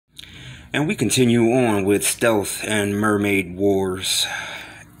And we continue on with stealth and mermaid wars.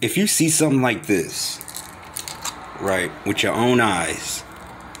 If you see something like this, right, with your own eyes,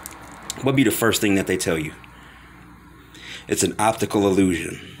 what be the first thing that they tell you? It's an optical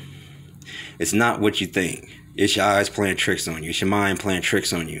illusion. It's not what you think. It's your eyes playing tricks on you. It's your mind playing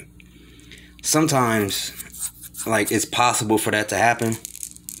tricks on you. Sometimes, like, it's possible for that to happen.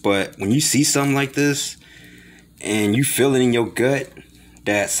 But when you see something like this and you feel it in your gut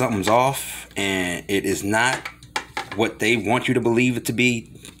that something's off and it is not what they want you to believe it to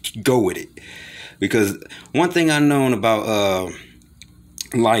be, go with it. Because one thing I've known about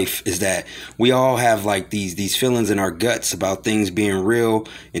life is that we all have like these feelings in our guts about things being real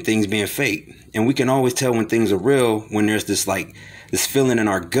and things being fake. And we can always tell when things are real when there's this feeling in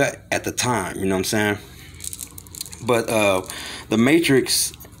our gut at the time, you know what I'm saying? But the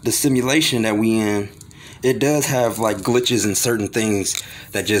Matrix, the simulation that we in, it does have like glitches and certain things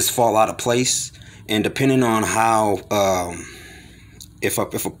that just fall out of place. And depending on how,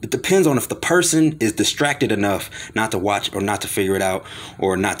 it depends on if the person is distracted enough not to watch or not to figure it out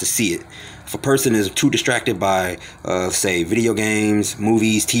or not to see it. If a person is too distracted by, say, video games,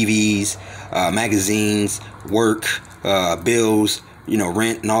 movies, TVs, magazines, work, bills,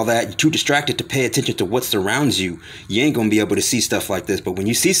 rent and all that, you're too distracted to pay attention to what surrounds you, you ain't gonna be able to see stuff like this. But when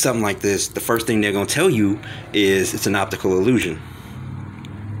you see something like this, the first thing they're gonna tell you is it's an optical illusion.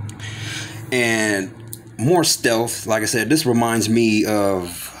 And more stealth, like I said, this reminds me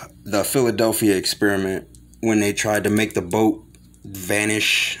of the Philadelphia experiment when they tried to make the boat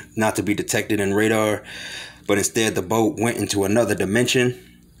vanish, not to be detected in radar, but instead the boat went into another dimension.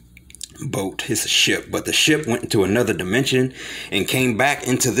 Boat is a ship, but the ship went into another dimension and came back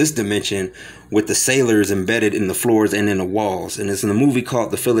into this dimension with the sailors embedded in the floors and in the walls. And it's in a movie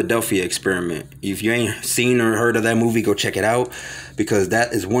called The Philadelphia Experiment. If you ain't seen or heard of that movie, go check it out, because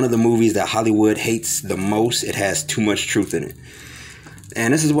that is one of the movies that Hollywood hates the most. It has too much truth in it.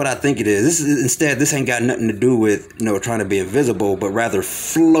 And this is what I think it is. This ain't got nothing to do with trying to be invisible, but rather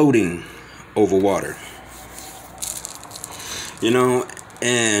floating over water.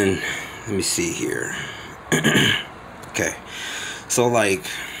 And let me see here. Okay. So like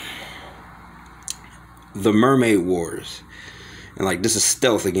the mermaid wars, and like this is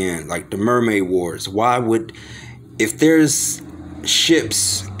stealth again, like the mermaid wars. If there's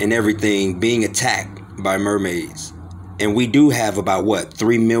ships and everything being attacked by mermaids, and we do have about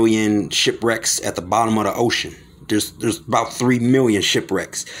 3 million shipwrecks at the bottom of the ocean. There's about 3 million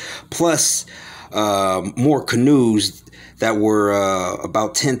shipwrecks, plus more canoes that were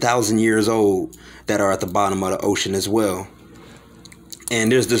about 10,000 years old that are at the bottom of the ocean as well.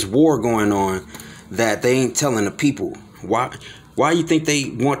 And there's this war going on that they ain't telling the people. Why you think they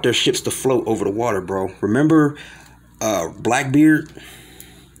want their ships to float over the water, bro? Remember Blackbeard,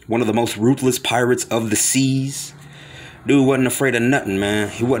 one of the most ruthless pirates of the seas? Dude wasn't afraid of nothing, man.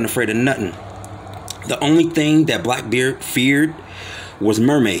 He wasn't afraid of nothing. The only thing that Blackbeard feared was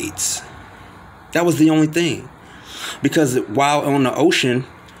mermaids. That was the only thing. Because while on the ocean,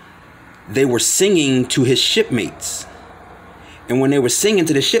 they were singing to his shipmates. And when they were singing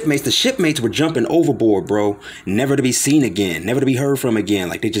to the shipmates were jumping overboard, bro. Never to be seen again. Never to be heard from again.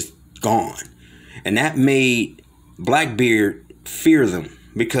 Like, they just gone. And that made Blackbeard fear them,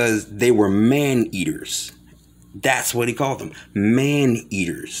 because they were man-eaters. That's what he called them.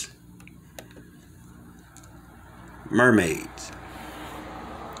 Man-eaters. Mermaids.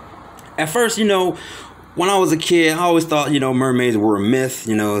 At first, when I was a kid, I always thought, mermaids were a myth,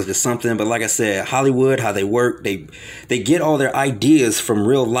 it's just something. But like I said, Hollywood, how they work, they get all their ideas from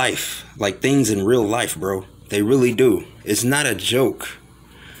real life, like things in real life, bro. They really do. It's not a joke.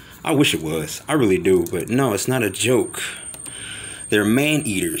 I wish it was. I really do. But no, it's not a joke. They're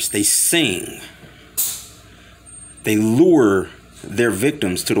man-eaters. They sing. They lure their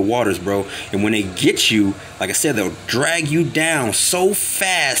victims to the waters, bro. And when they get you, like I said, they'll drag you down so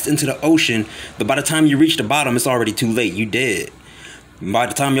fast into the ocean that by the time you reach the bottom, it's already too late. You dead. By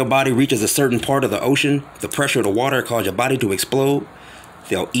the time your body reaches a certain part of the ocean, the pressure of the water causes your body to explode.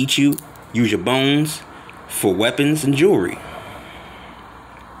 They'll eat you, use your bones for weapons and jewelry.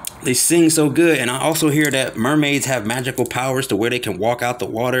 They sing so good. And I also hear that mermaids have magical powers to where they can walk out the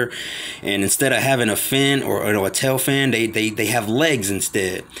water, and instead of having a fin or a tail fin, they have legs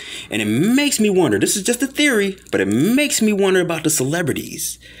instead. And it makes me wonder, this is just a theory, but it makes me wonder about the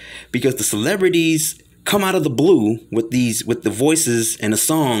celebrities, because the celebrities come out of the blue with the voices and the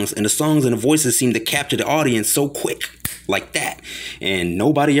songs, and the voices seem to capture the audience so quick, like that, and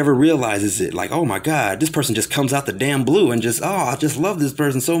nobody ever realizes it. Like, oh my God, this person just comes out the damn blue and just, I just love this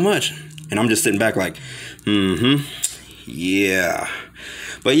person so much. And I'm just sitting back like, yeah.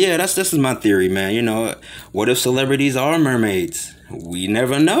 But yeah, this is my theory, man. You know, what if celebrities are mermaids? We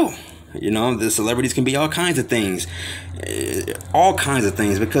never know. You know, the celebrities can be all kinds of things. All kinds of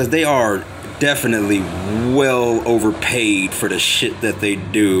things, because they are definitely well overpaid for the shit that they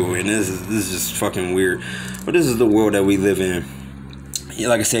do. And this is just fucking weird. But this is the world that we live in. Yeah,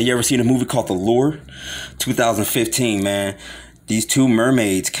 like I said, you ever seen a movie called The Lure? 2015, man. These two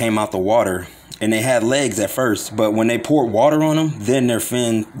mermaids came out the water, and they had legs at first, but when they poured water on them, then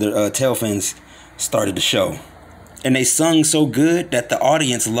their tail fins started to show. And they sung so good that the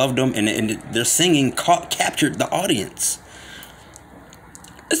audience loved them, and their singing captured the audience.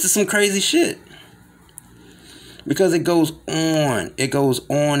 This is some crazy shit. Because it goes on. It goes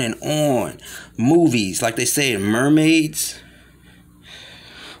on and on. Movies, like they say, mermaids.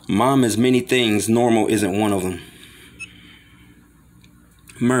 Mom is many things. Normal isn't one of them.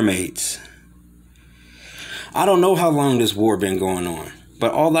 Mermaids. I don't know how long this war been going on.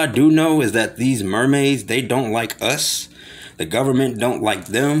 But all I do know is that these mermaids, they don't like us. The government don't like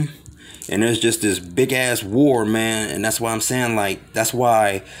them. And there's just this big ass war, man. And that's why I'm saying, like, that's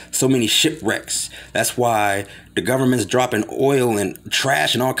why so many shipwrecks. That's why the government's dropping oil and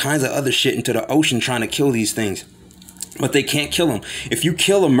trash and all kinds of other shit into the ocean trying to kill these things. But they can't kill them. If you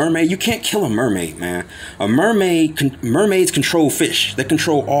kill a mermaid, you can't kill a mermaid, man. Mermaids control fish. They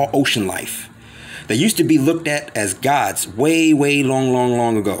control all ocean life. They used to be looked at as gods way,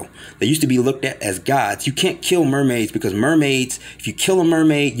 long ago. They used to be looked at as gods. You can't kill mermaids, because mermaids, if you kill a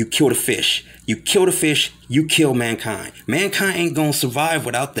mermaid, you kill the fish. You kill the fish, you kill mankind. Mankind ain't gonna survive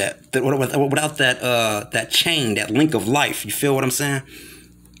without that chain, that link of life. You feel what I'm saying?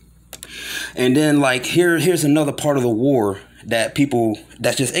 And then, like, here's another part of the war that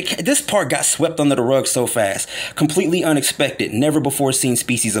this part got swept under the rug so fast. Completely unexpected. Never before seen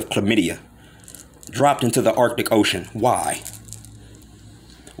species of chlamydia dropped into the Arctic Ocean. Why?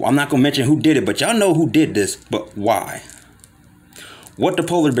 Well, I'm not going to mention who did it, but y'all know who did this. But why? What the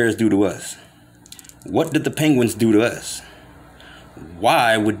polar bears do to us? What did the penguins do to us?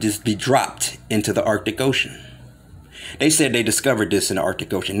 Why would this be dropped into the Arctic Ocean? They said they discovered this in the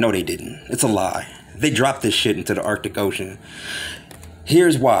Arctic Ocean. No, they didn't. It's a lie. They dropped this shit into the Arctic Ocean.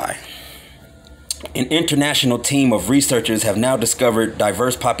 Here's why. An international team of researchers have now discovered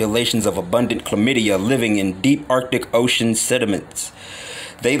diverse populations of abundant chlamydia living in deep Arctic Ocean sediments.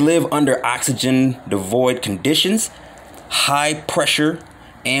 They live under oxygen-devoid conditions, high pressure,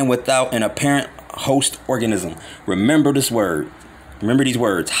 and without an apparent host organism. Remember this word. Remember these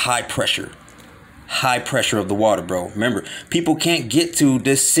words. High pressure. High pressure of the water, bro. Remember, people can't get to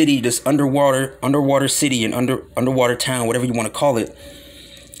this city, this underwater city and underwater town, whatever you want to call it,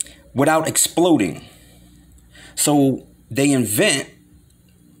 without exploding. So they invent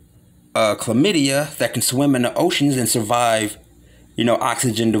chlamydia that can swim in the oceans and survive,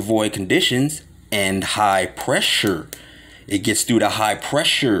 oxygen devoid conditions and high pressure. It gets through the high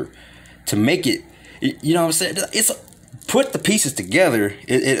pressure to make it. You know what I'm saying? Put the pieces together,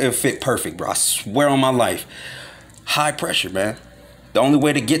 it'll fit perfect, bro. I swear on my life. High pressure, man. The only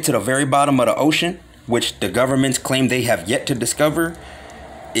way to get to the very bottom of the ocean, which the governments claim they have yet to discover,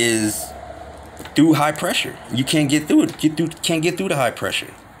 is through high pressure. You can't get through it. Can't get through the high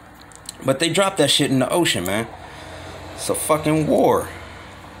pressure. But they dropped that shit in the ocean, man. It's a fucking war.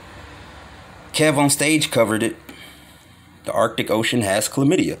 Kev on stage covered it. The Arctic Ocean has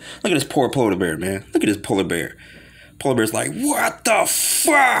chlamydia. Look at this poor polar bear, man. Look at this polar bear. Polar bear's like, what the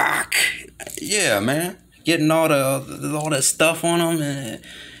fuck? Yeah, man. Getting all that stuff on them, man.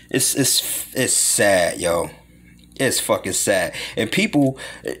 It's sad, yo. It's fucking sad. And people,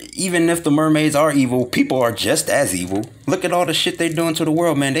 even if the mermaids are evil, people are just as evil. Look at all the shit they're doing to the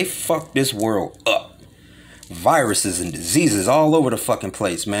world, man. They fucked this world up. Viruses and diseases all over the fucking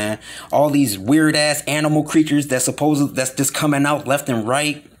place, man. All these weird ass animal creatures that's just coming out left and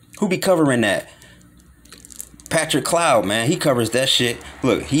right. Who be covering that? Patrick Cloud, man, he covers that shit.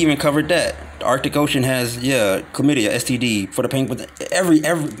 Look, he even covered that. The Arctic Ocean has, chlamydia, STD for the penguins. Every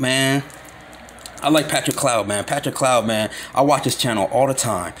man. I like Patrick Cloud, man. Patrick Cloud, man. I watch his channel all the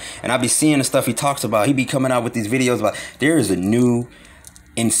time, and I be seeing the stuff he talks about. He be coming out with these videos about there is a new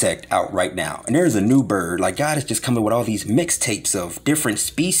insect out right now, and there's a new bird. Like, God is just coming with all these mixtapes of different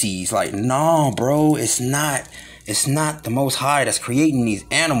species. Like, no, bro, it's not. It's not the Most High that's creating these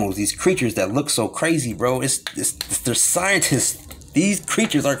animals, these creatures that look so crazy, bro. It's the scientists. These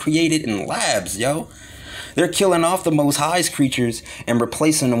creatures are created in labs, yo. They're killing off the Most High's creatures and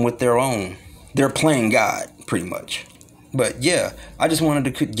replacing them with their own. They're playing God, pretty much. But yeah, I just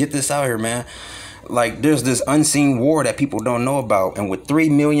wanted to get this out here, man. Like, there's this unseen war that people don't know about. And with 3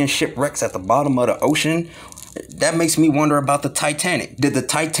 million shipwrecks at the bottom of the ocean, That makes me wonder about the Titanic. Did the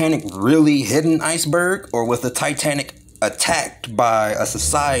Titanic really hit an iceberg, or was the Titanic attacked by a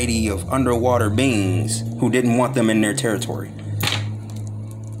society of underwater beings who didn't want them in their territory?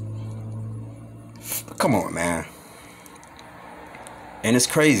 Come on, man. And it's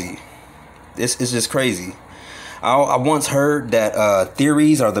crazy. This is just crazy. I once heard that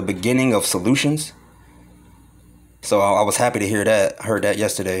theories are the beginning of solutions. So I was happy to hear that. I heard that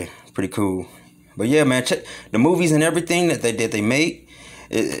yesterday. Pretty cool. But yeah, man, check the movies and everything that they make.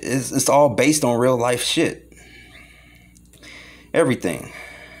 It's all based on real life shit. Everything.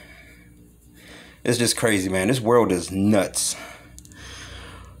 It's just crazy, man. This world is nuts.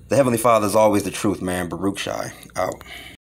 The Heavenly Father is always the truth, man. Baruch Shai. Out.